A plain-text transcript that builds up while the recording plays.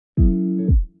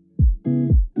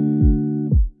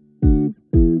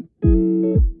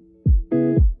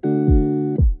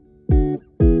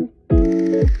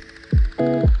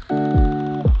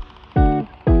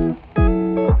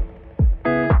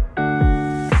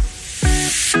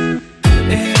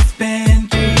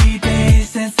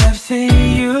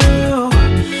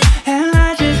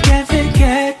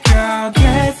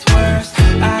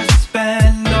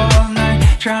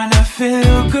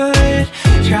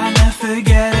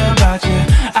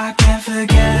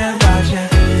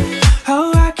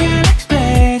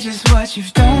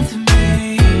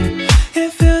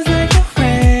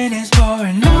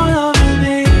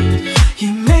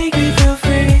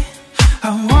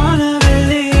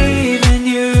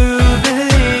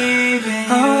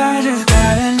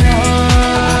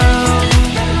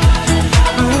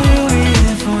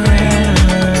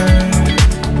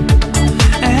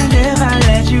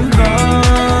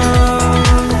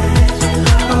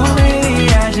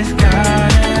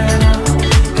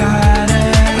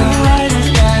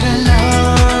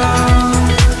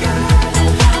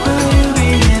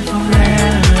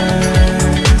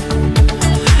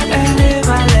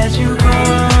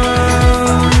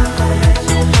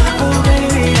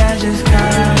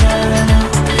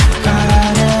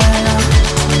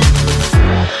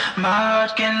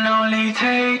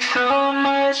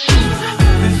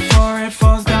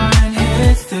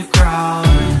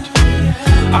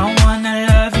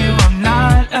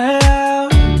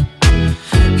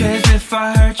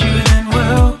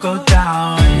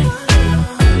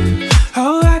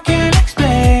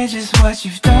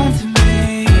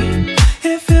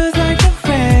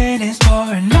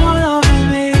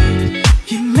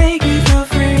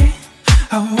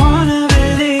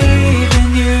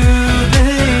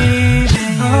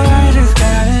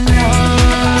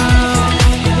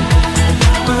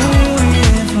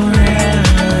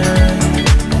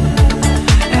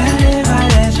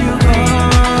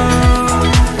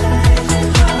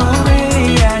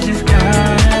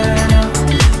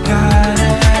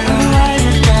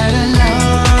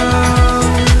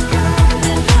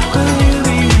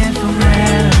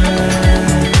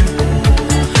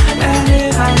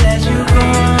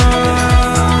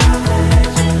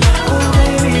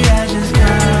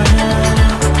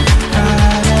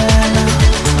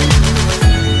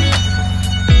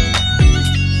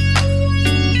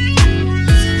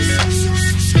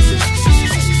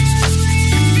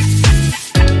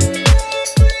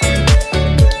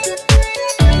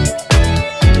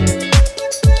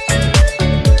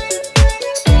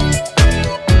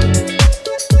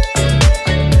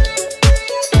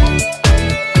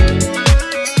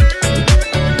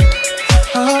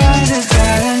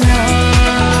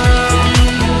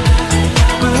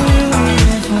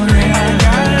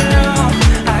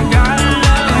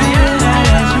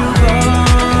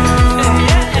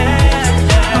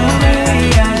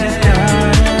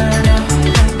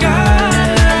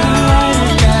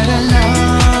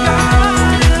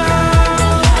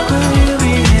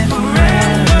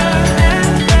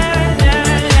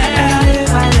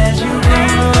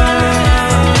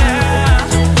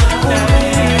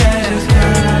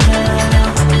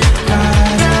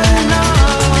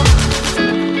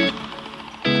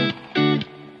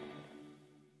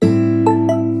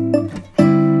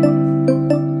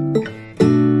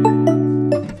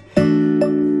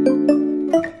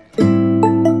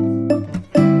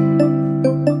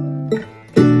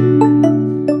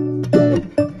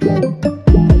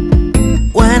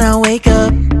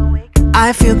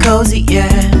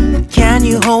second, can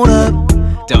you hold up?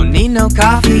 Don't need no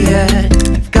coffee yet,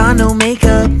 I've got no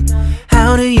makeup.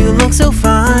 How do you look so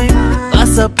fine?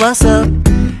 Bust up,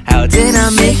 how did I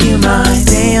make you mine?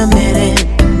 Stay a minute,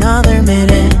 another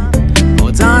minute.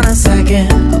 Hold on a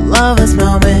second, I love this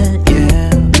moment, yeah.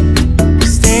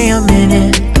 Stay a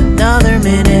minute, another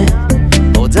minute.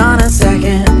 Hold on a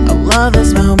second, I love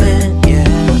this moment, yeah.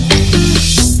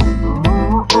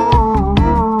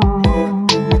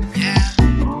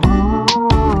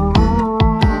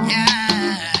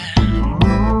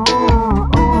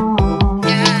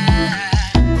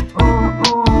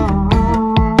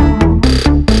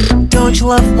 Don't you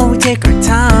love when we take our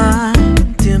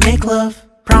time to make love?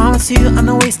 Promise you I'm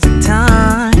not wasting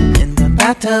time in the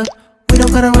bathtub. We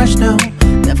don't gotta rush, no,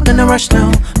 never gonna rush,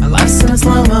 no. My life's in a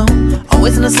slow-mo,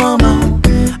 always in a slow-mo.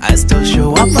 I still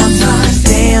show up on time.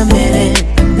 Stay a minute,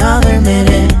 another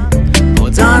minute.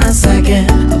 Hold on a second,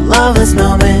 I love this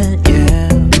moment, yeah.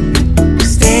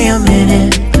 Stay a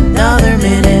minute, another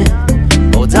minute.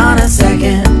 Hold on a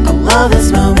second, I love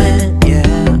this moment, yeah.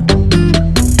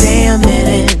 Stay a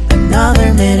minute,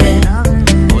 another minute.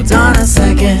 Hold on a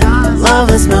second, I love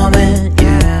this moment,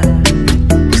 yeah.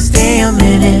 Stay a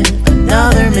minute,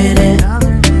 another minute.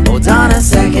 Hold on a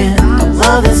second, I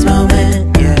love this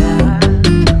moment, yeah.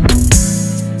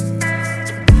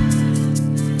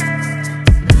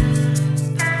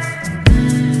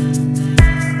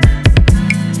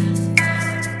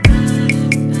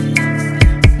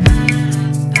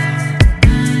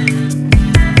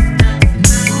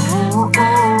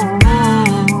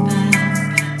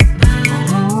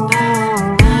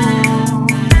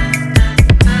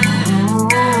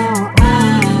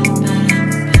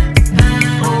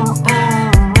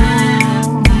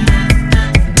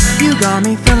 Got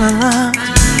me feeling loved,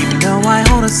 even though I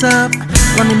hold us up.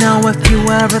 Let me know if you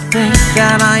ever think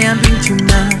that I am being too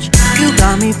much. You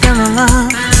got me feeling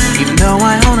loved, even though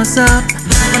I hold us up.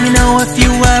 Let me know if you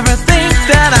ever think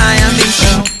that I am being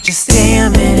so. Just stay a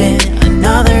minute,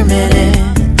 another minute.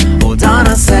 Hold on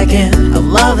a second, I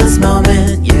love this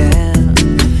moment, yeah.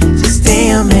 Just stay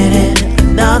a minute,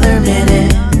 another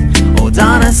minute. Hold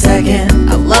on a second,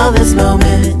 I love this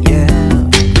moment, yeah.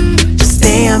 Just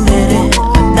stay a minute,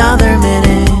 another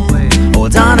minute.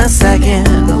 Hold on a second,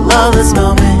 I love this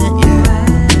moment,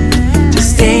 yeah.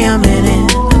 Just stay a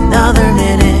minute, another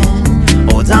minute.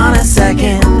 Hold on a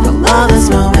second, I love this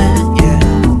moment, yeah.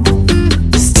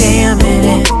 Just stay a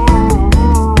minute.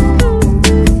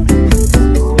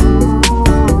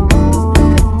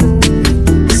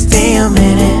 Stay a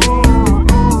minute.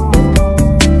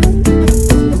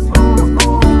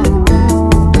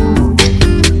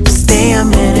 Stay a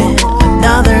minute,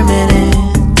 another minute.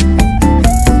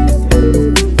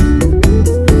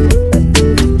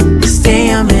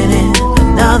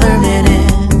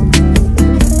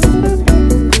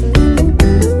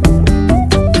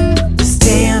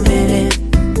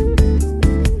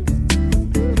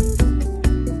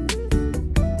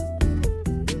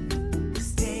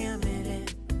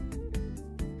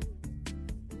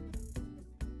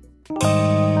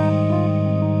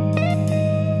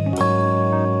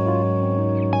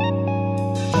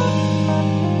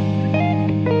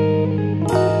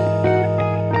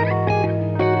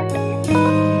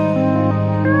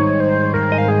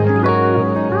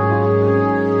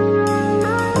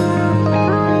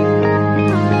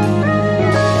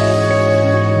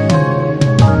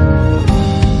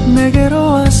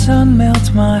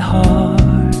 Melt my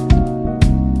heart.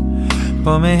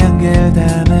 봄의 향기를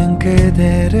담은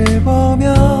그대를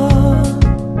보면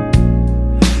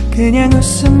그냥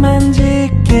웃음만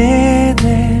짓게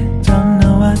돼. Don't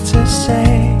know what to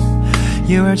say.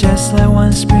 You are just like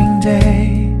one spring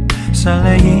day.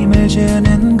 설레임을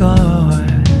주는 걸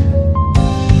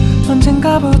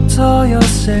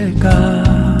언젠가부터였을까.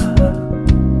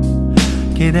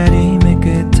 기다림의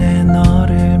끝에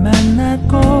너를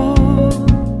만났고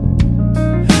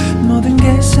모든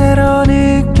게 새로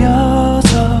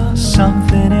느껴져.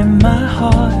 Something in my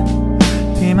heart.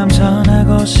 이 맘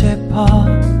전하고 싶어.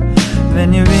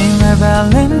 When you ring my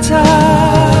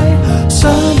valentine.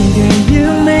 Sunny day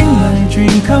you make my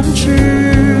dream come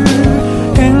true.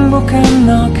 행복한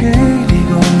너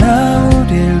그리고 나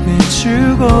우릴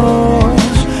비추고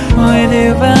With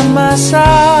you by my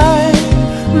side.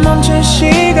 멈춘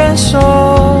시간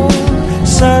속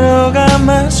서로가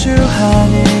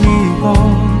마주하는 이곳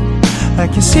I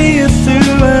can see you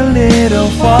through a little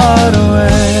far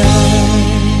away.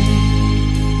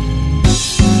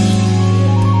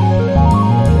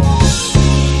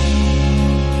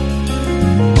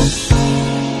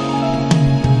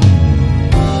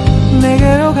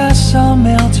 내게로 가서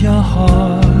melt your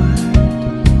heart.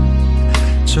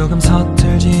 조금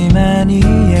서툴 힘들지만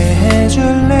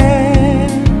이해해줄래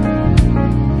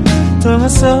동화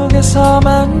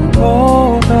속에서만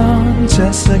보던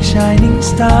Just like shining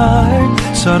star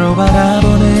서로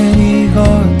바라보는 이곳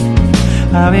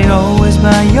I'll be always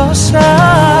by your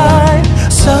side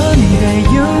Sunny day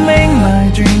you make my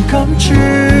dream come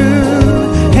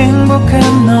true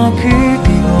행복한 너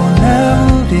그리고 나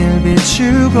우릴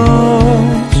비추고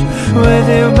With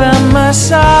you by my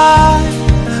side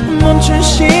멈춘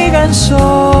시간 속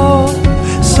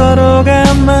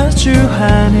서로가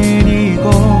마주하는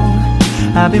이곳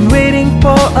I've been waiting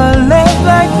for a love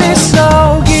like this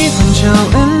So 기분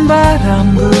좋은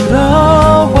바람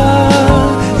불어와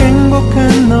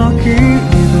행복한 너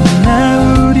그리고 나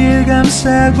우릴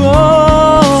감싸고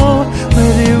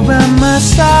With you by my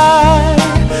side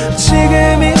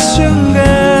지금 이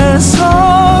순간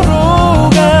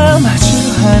서로가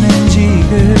마주하는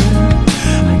지금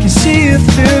I can see you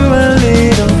through a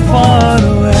little far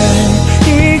away 이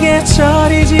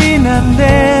계절이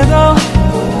지난데도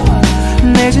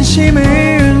내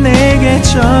진심을 내게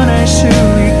전할 수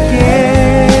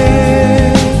있게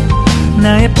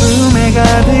나의 품에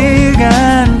가득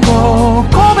안고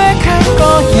고백할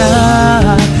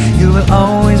거야 You will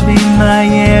always be my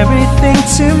everything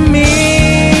to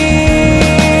me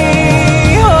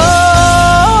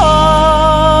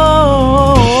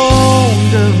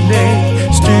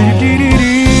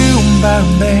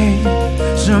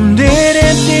Some did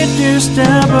it,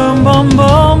 stop, boom,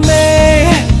 boom,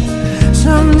 babe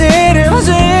Some did it,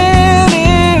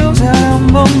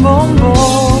 boom, boom,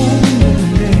 boom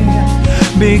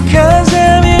Because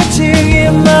I'm here to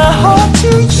give my heart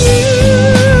to you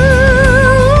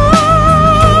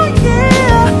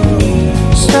Yeah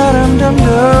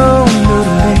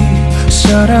Sa-dum-dum-dum-dum-dum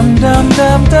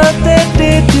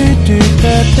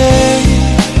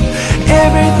Sa-dum-dum-dum-dum-dum-dum-dum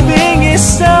Everything is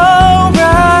so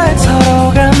right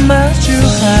서로가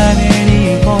마주하는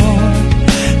이곳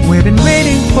We've been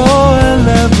waiting for a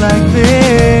love like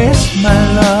this My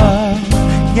love,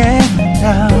 yeah,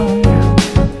 down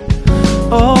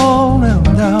Oh, no,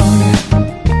 no,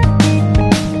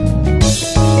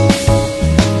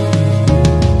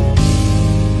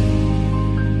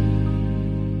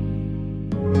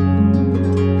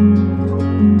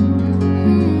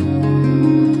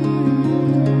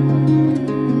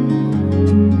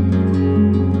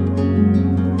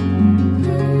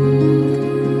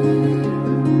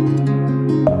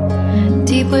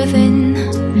 within,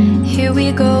 here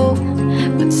we go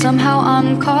But somehow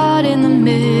I'm caught in the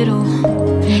middle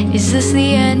Is this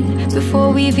the end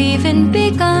before we've even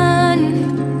begun?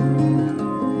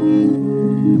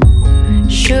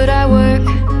 Should I work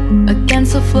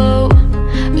against the flow?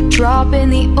 A drop in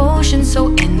the ocean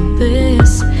so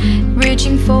endless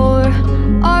Reaching for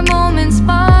our moments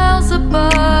miles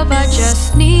above I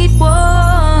just need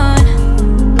one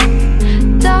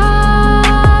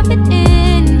Diving in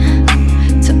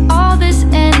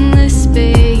endless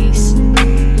space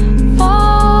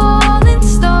Falling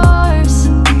stars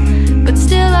But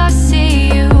still I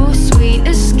see you Sweet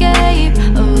escape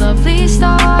A lovely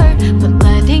start But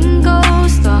letting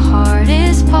go's the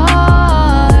hardest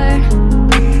part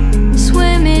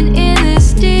Swimming in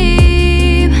this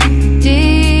deep,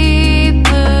 deep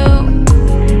blue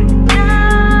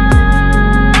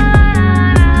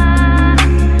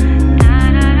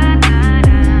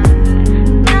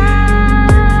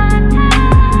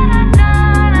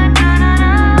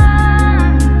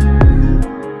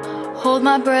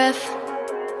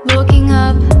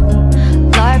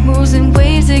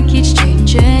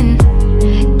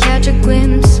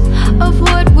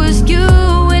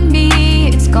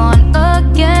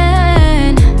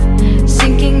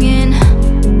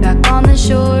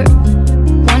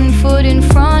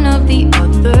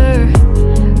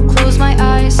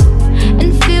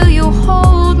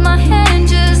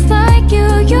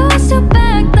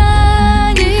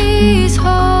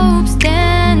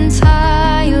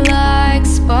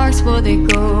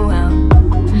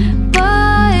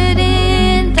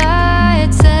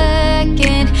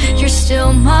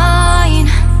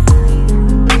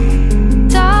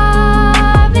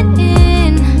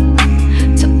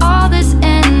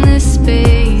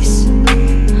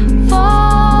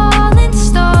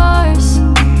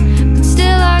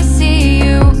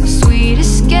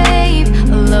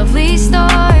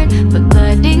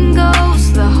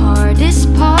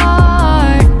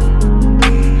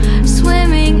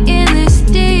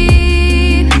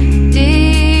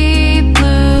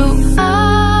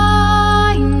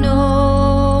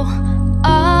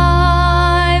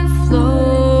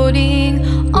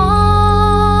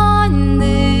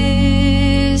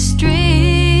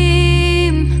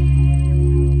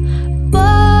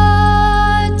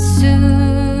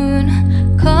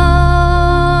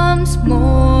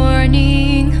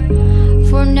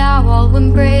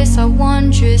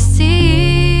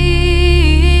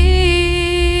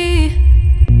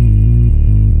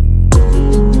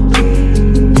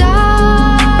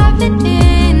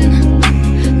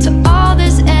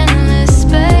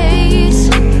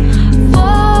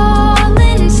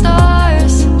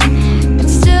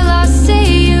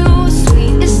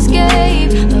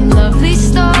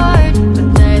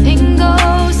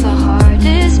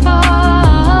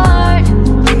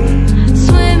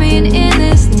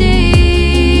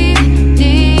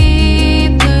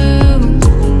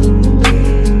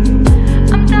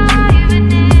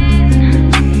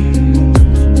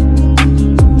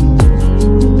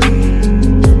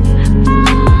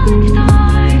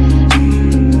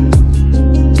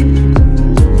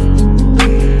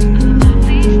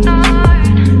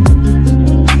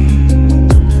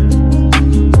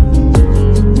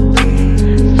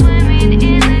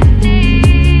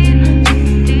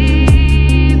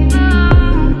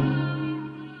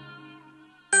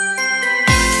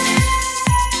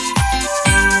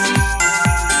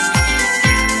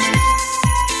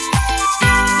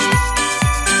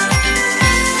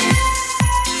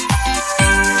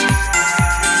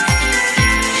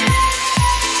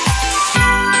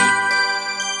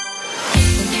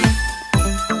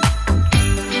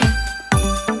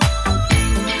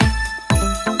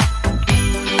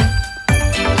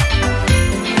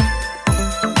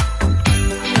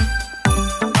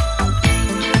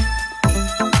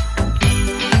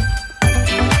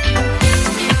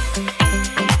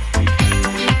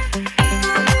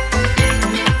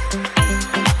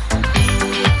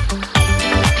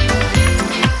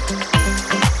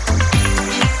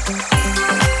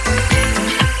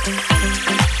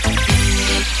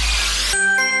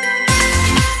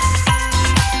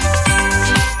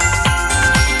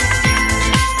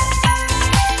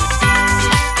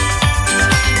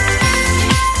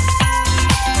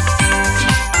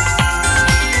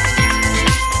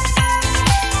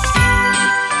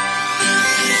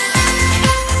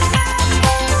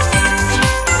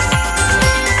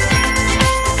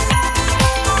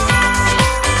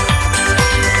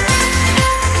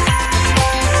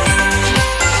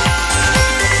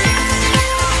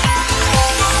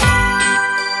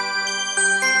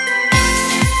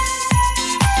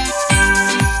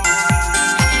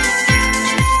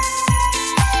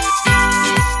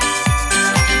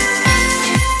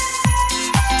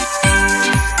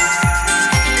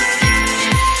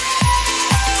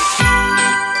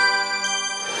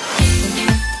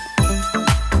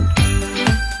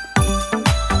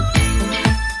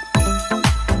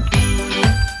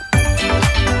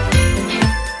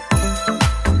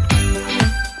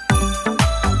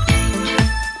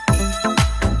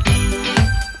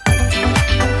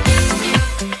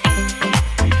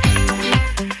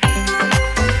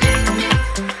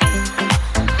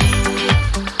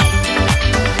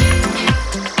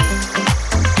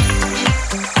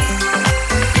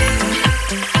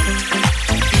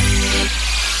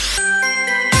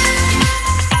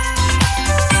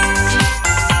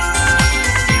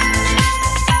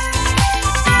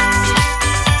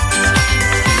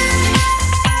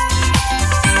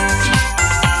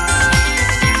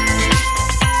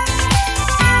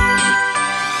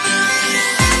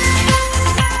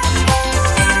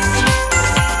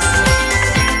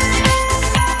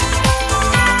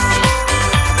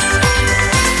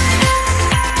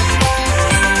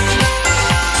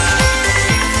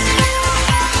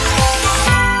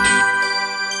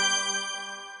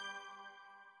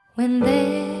When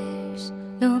there's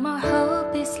no more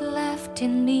hope is left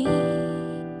in me,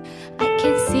 I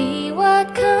can see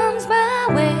what comes my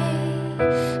way,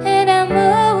 and I'm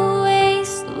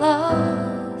always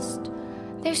lost.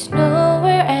 There's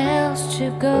nowhere else to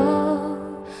go.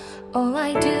 All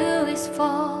I do is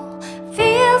fall.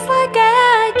 Feels like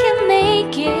I can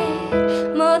make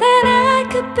it more than I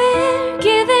could bear.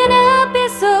 Giving up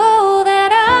is all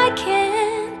that I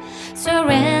can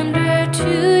surrender to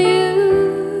you.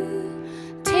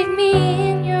 Take me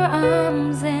in your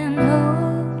arms and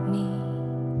hold me.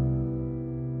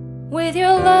 With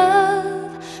your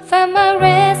love, find my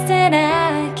rest, and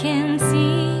I can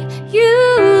see you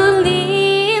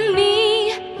lead me.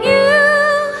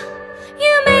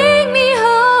 You make me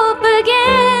hope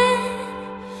again.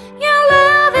 Your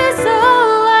love is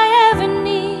all I ever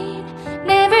need.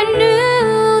 Never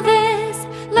knew this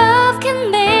love can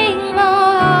make my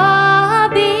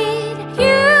heart beat.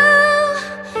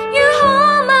 You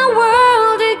hold my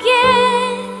world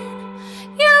again.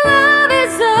 Your love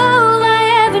is all I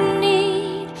ever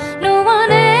need. No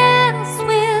one else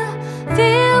will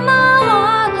fill my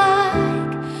heart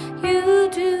like you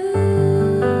do.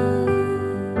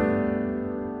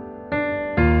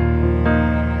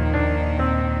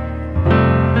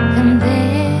 And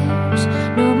there's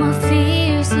no more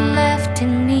fears left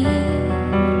in me.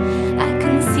 I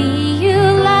can see you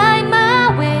light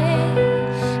my way,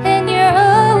 and you're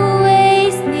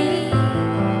always near.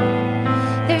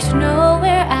 There's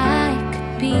nowhere I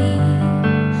could be.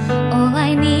 All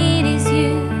I need is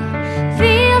you.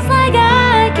 Feels like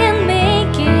I can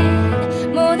make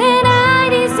it more than I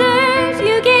deserve.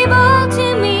 You gave all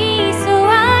to me so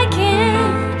I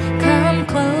can come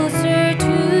closer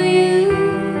to you.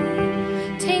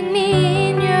 Take me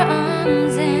in your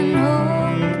arms and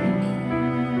hold me.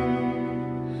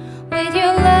 With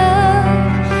your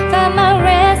love, find my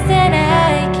rest, and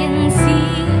I can see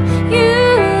you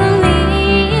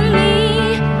lead me.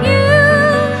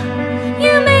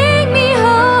 You make me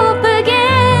hope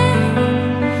again.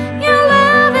 Your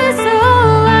love is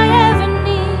all I ever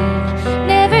need.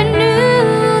 Never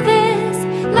knew this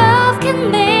love can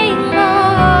make my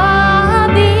heart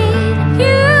beat.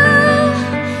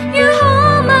 You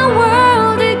hold my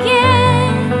world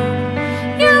again.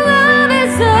 Your love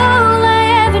is all I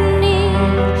ever need.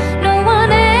 No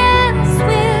one else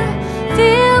will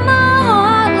fill my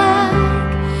heart like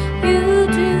you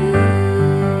do.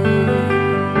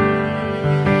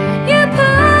 You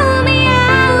pull me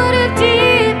out of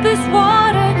deepest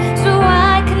water so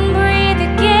I can breathe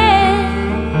again.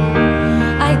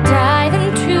 I dive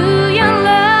into your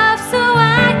love so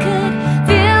I could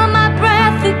feel my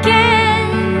breath again.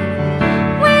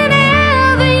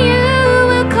 Whenever you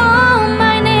will call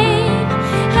my name,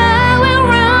 I will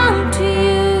run to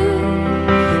you.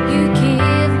 You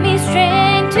give me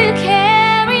strength to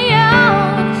carry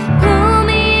on. Pull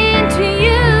me into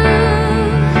you.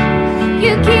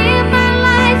 You give my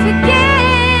life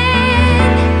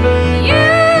again.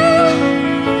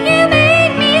 You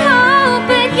make me hope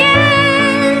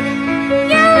again.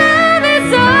 Your love is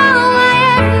all I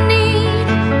ever need.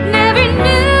 Never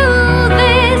knew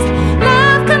this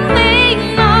love could make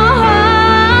my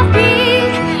heart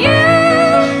beat.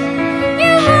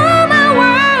 You hold my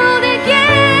world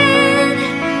again.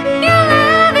 Your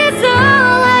love is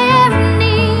all I ever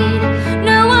need.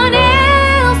 No one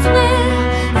else will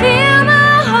fill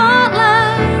my heart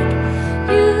like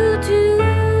you do.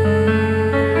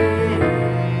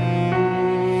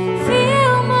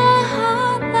 Fill my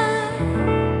heart like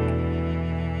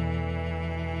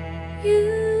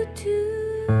you do.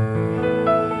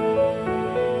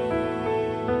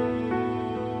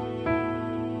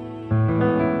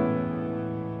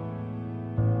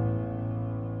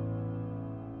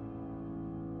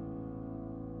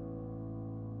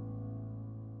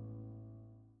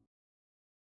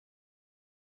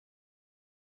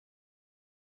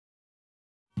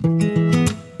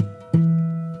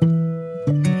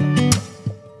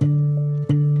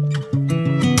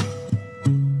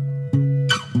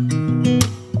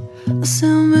 I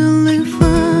sound really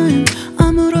fine.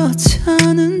 아무렇지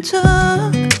않은 척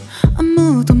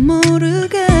아무도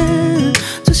모르게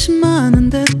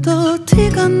조심하는데 또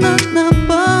티가 났나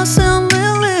봐. Sound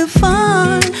really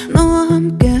fine. 너와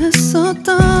함께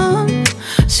했었던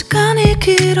시간이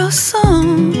길었어.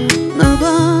 나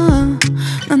봐,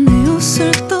 난 네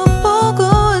옷을 또 보고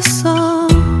있어.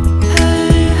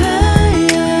 Hey, hey,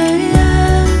 yeah,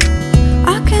 yeah.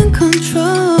 I can't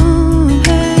control.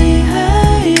 Hey,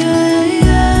 hey, yeah,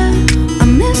 yeah. I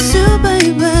miss you,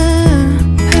 baby.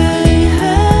 Hey,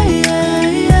 hey, yeah,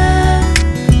 yeah.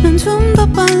 난 좀 더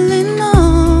빨리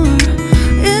널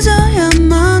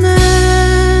잊어야만 해.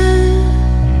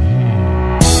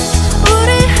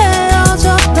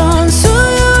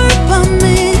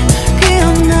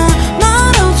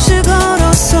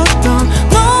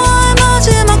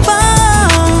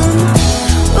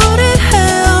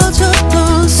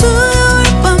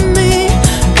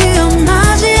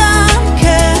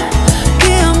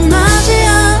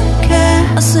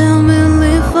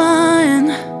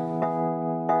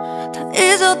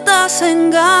 있다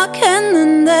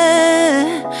생각했는데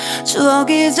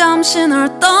추억이 잠시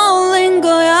널 떠올린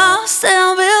거야.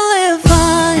 Still believe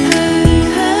fine.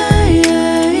 Hey,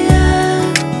 hey,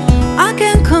 yeah. I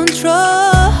can't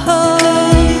control.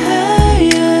 Hey, hey,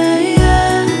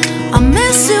 yeah. I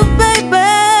miss you baby.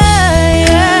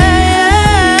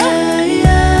 Yeah,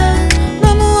 yeah.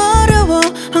 너무 어려워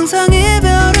항상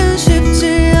이별은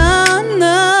쉽지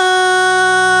않아.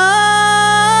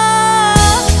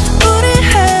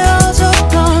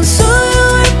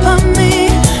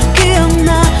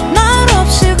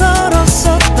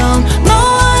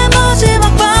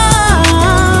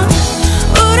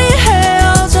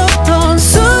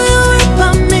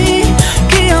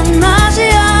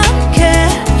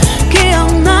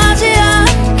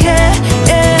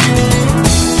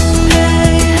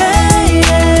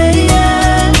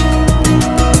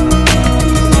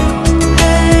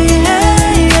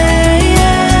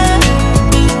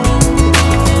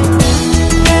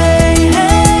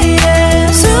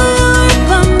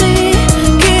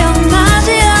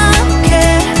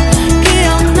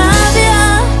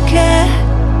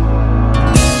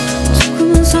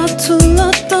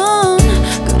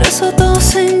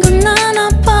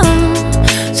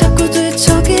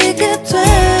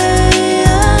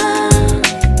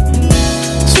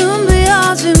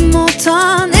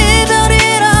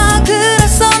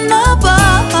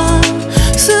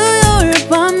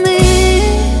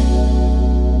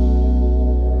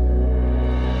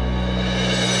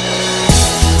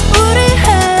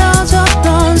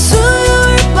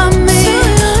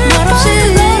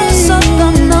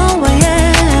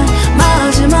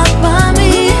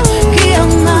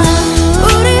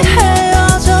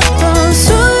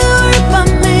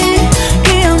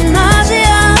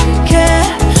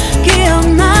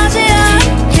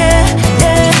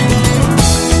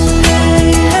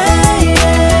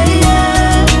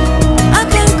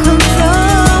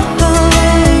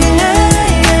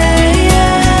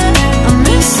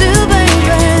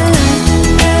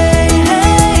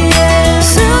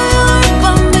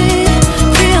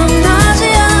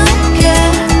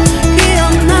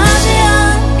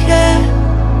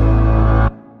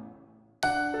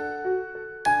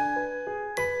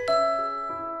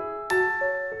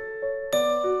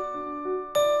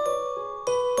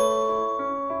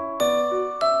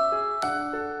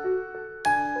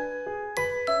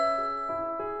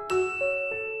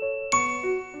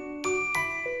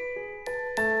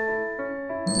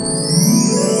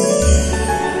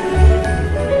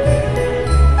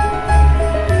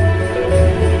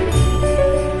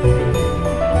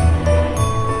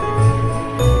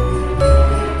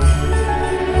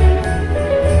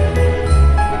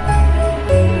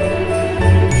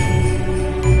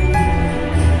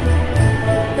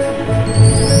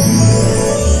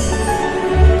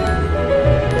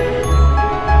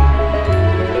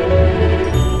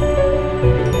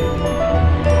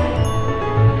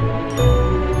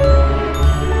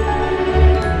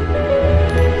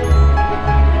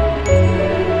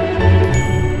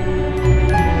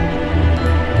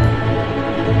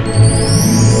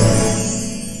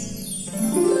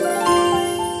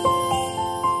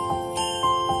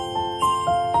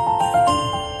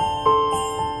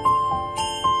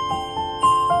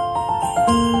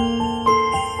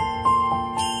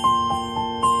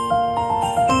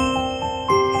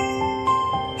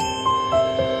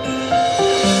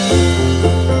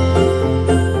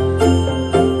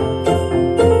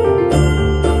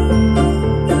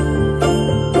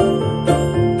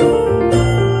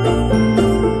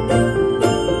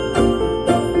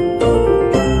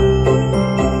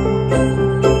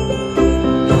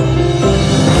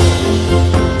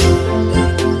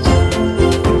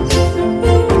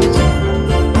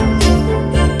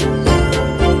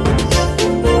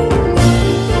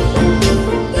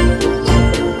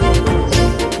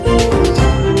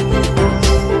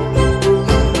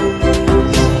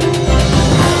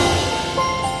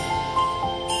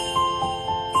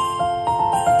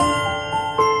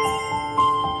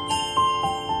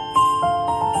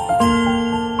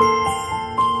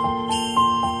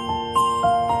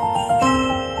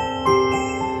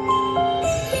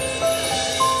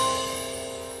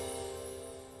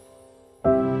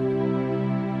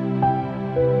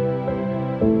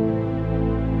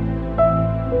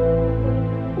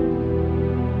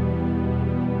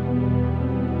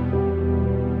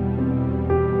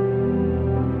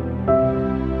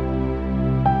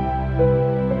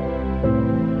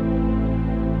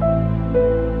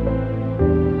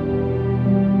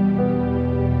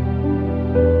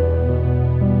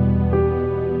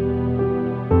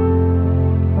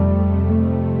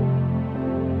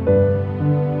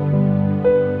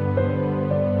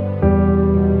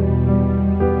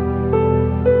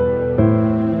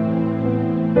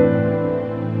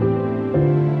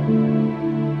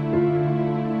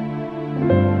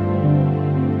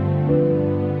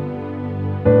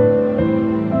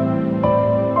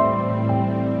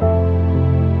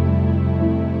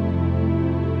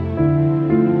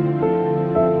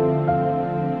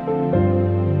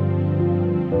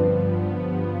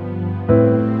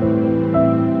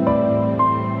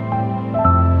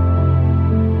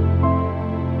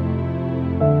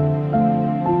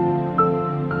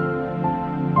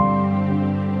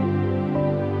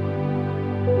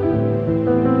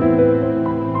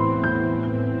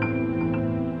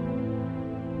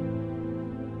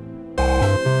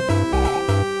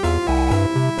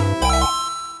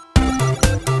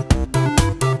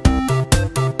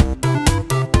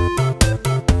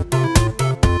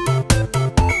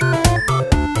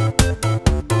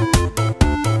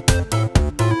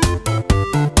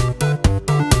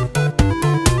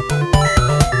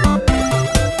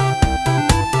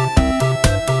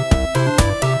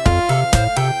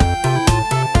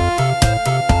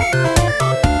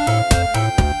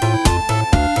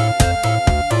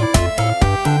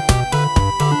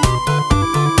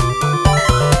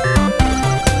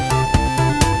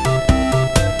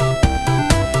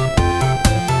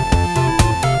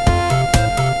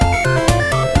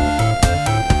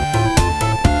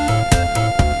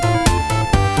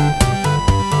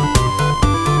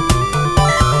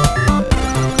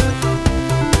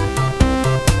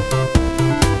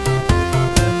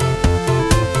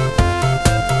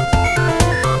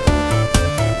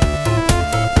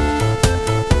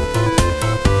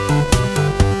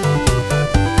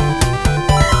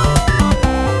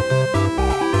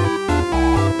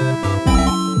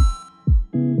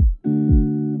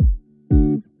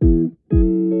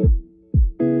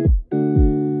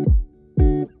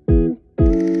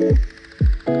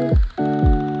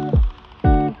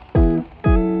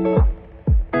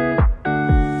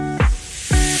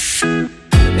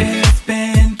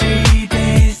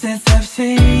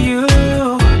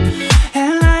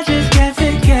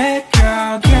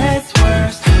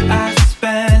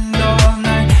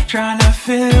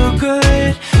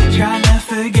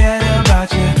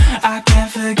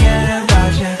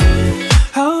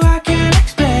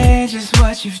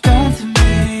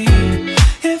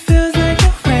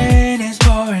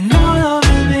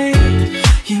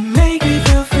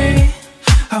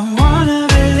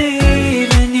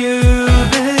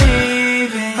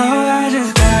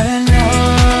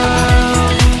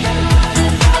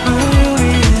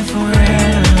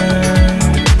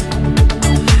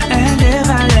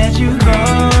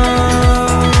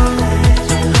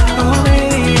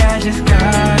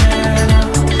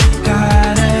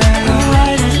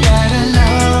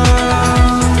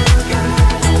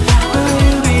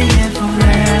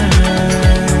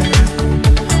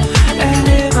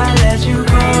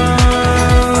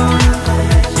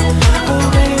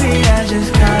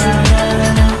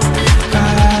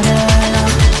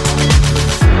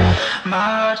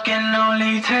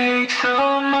 take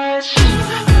so much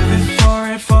before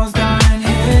it falls down and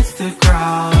hits the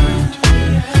ground.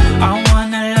 I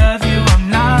wanna love you, I'm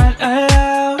not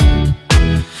allowed,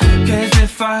 'cause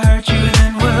if I hurt you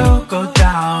then we'll go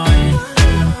down.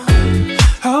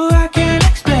 Oh, I can't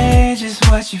explain just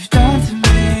what you've done to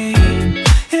me.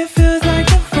 It feels like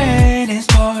the rain is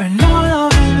pouring all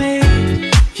over me.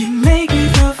 You make me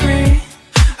feel free.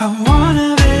 I wanna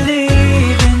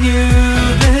believe in you,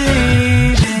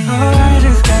 believe in you. Oh, I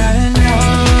just gotta know,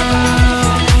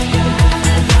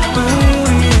 will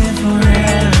we live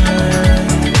forever?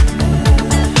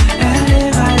 And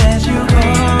if I let you go,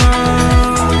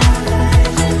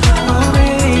 oh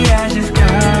baby, I just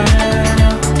gotta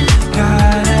know,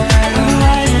 oh,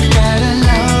 I just gotta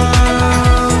know.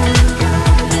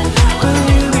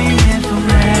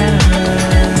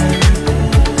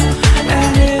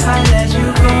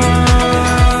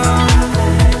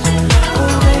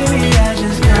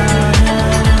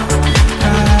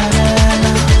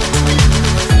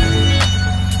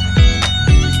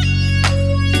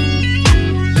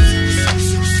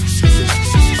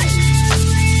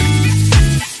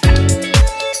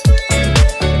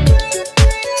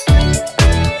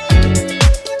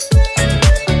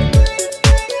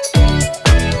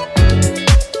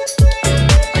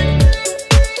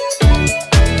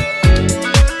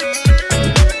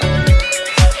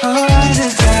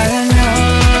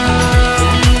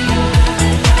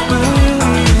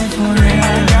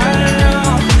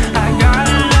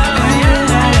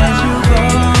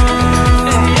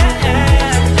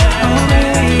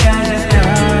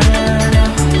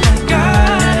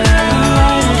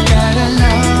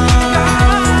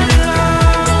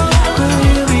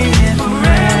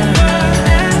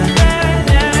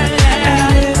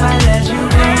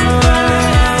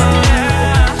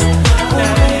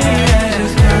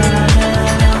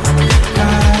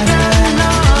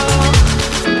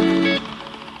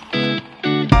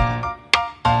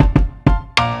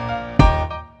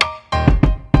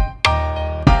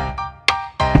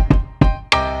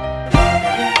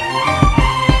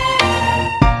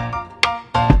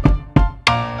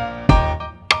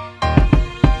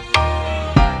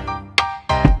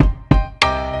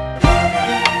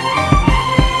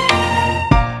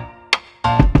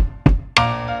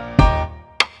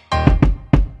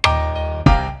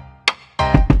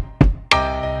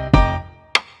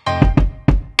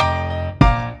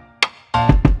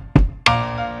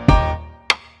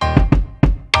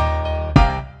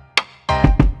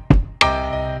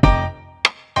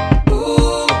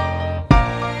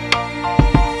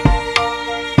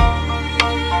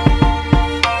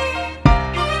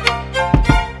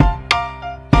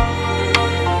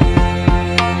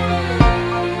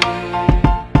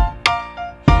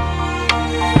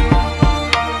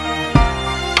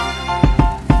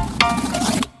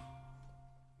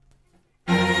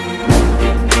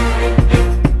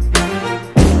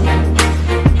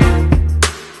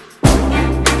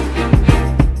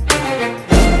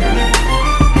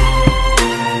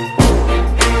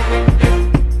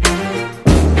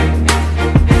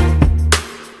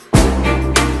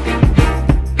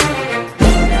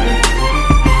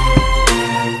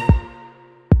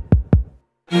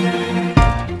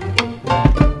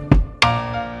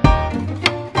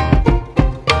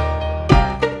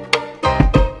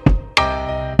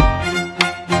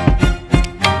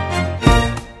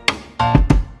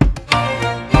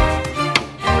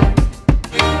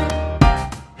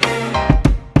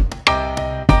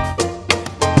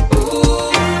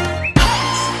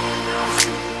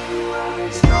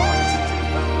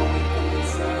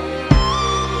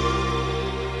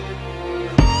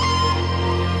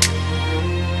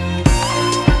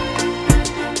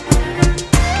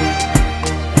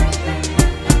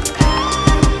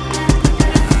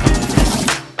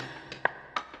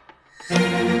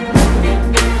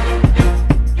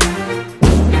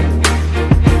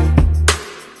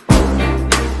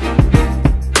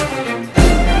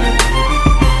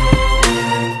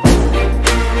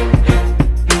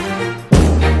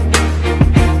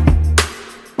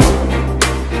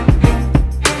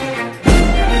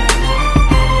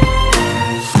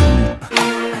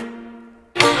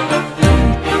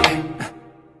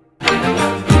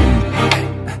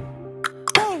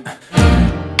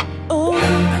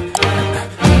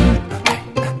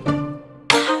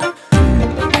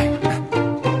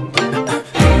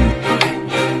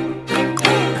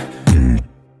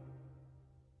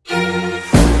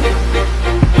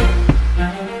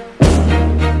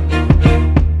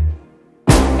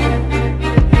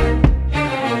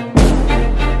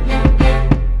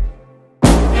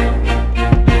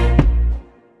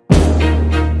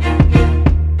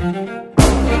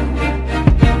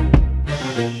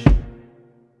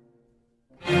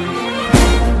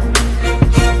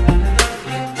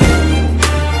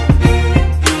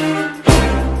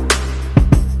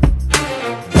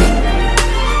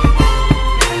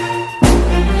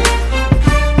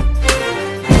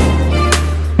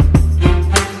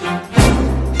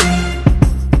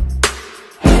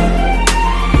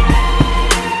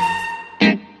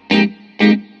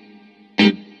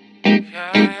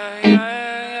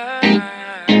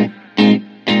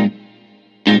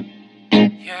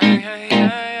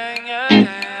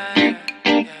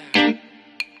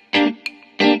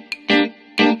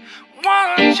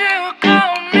 Won't you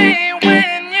call me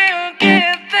when you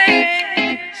get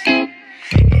this?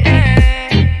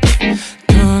 Yeah.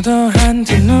 도도한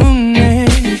두 눈에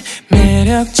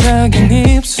매력적인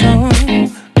입술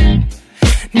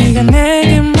네가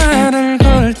내게 말을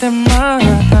걸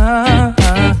때마다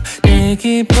내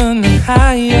기분은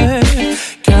higher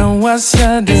Girl what's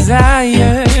your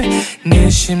desire 네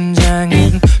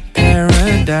심장은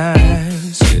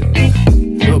paradise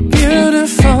You're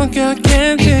beautiful girl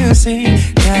can't you see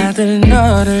다들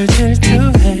너를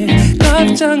질투해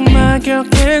걱정 마 girl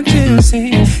can't you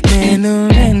see 내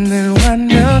눈엔 늘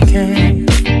완벽해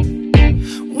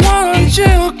Won't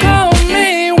you call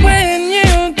me when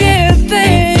you get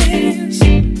this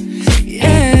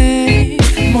Yeah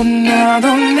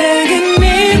못나도 내겐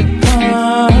이뻐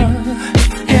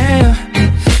Yeah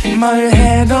뭘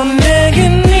해도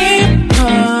내겐 이뻐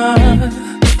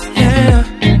Yeah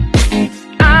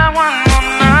I want more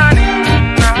money,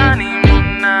 money, more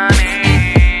money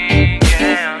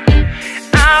Yeah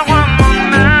I want more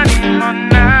money, more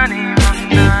money, more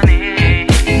money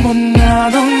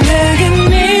못나도 내겐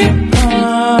이뻐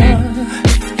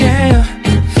Yeah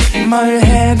뭘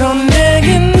해도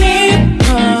내겐 이뻐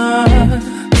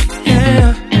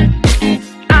Yeah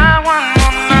I want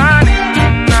more money,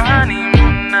 more money,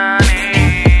 more money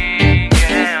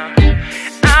Yeah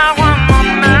I want more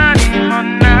money, more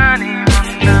money, more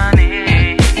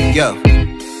money Yo.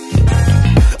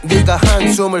 네가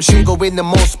한숨을 쉬고 있는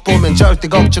모습 보면 절대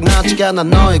걱정하지 않아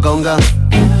너의 건강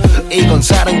이건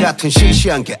사랑 같은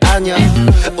시시한 게 아니야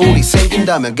우리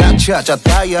생긴다면 같이 하자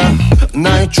다야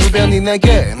나의 주변이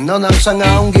내게 넌 항상 I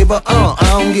don't give a I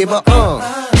don't give a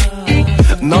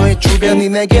너의 주변이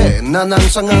내게 난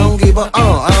항상 I don't give a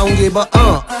I don't give a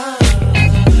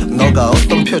너가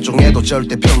어떤 표정에도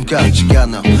절대 평가하지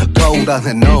않아 거울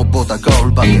안에 너보다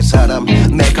거울 밖의 사람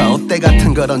내가 어때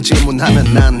같은 그런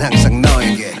질문하면 난 항상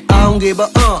너에게 I don't give a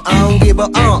I don't give a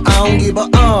I don't give a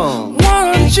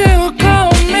Won't you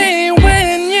call me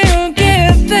when you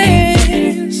get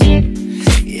this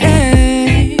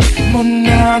Yeah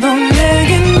못나도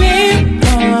내겐 이뻐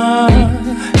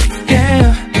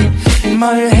Yeah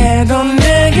뭘 해도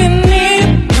내겐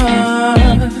이뻐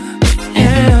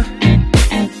Yeah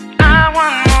I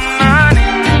want more money,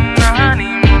 money,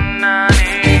 more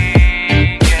money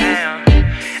Yeah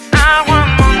I want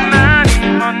more money,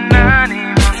 more money,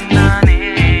 more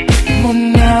money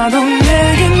못나도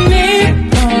내겐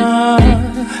이뻐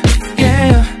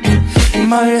Yeah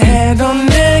뭘 해도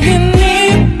내겐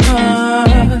이뻐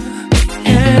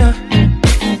Yeah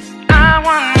I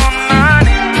want more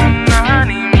money, more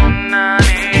money, more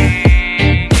money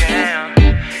Yeah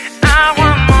I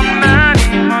want more money,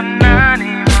 more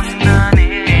money, more money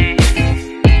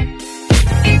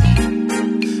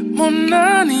More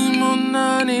money, more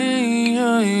money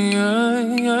yeah, yeah,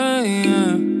 yeah,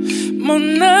 yeah. More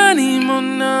money, more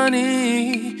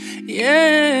money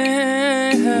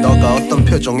Yeah 너가 어떤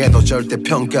표정에도 절대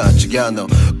평가하지 않아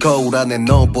거울 안에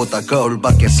너보다 거울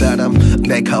밖의 사람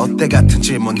내가 어때 같은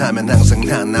질문하면 항상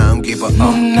난 I don't give a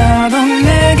못나도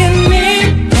내겐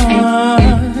이뻐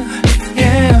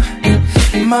Yeah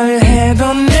뭘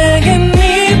해도 내겐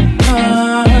이뻐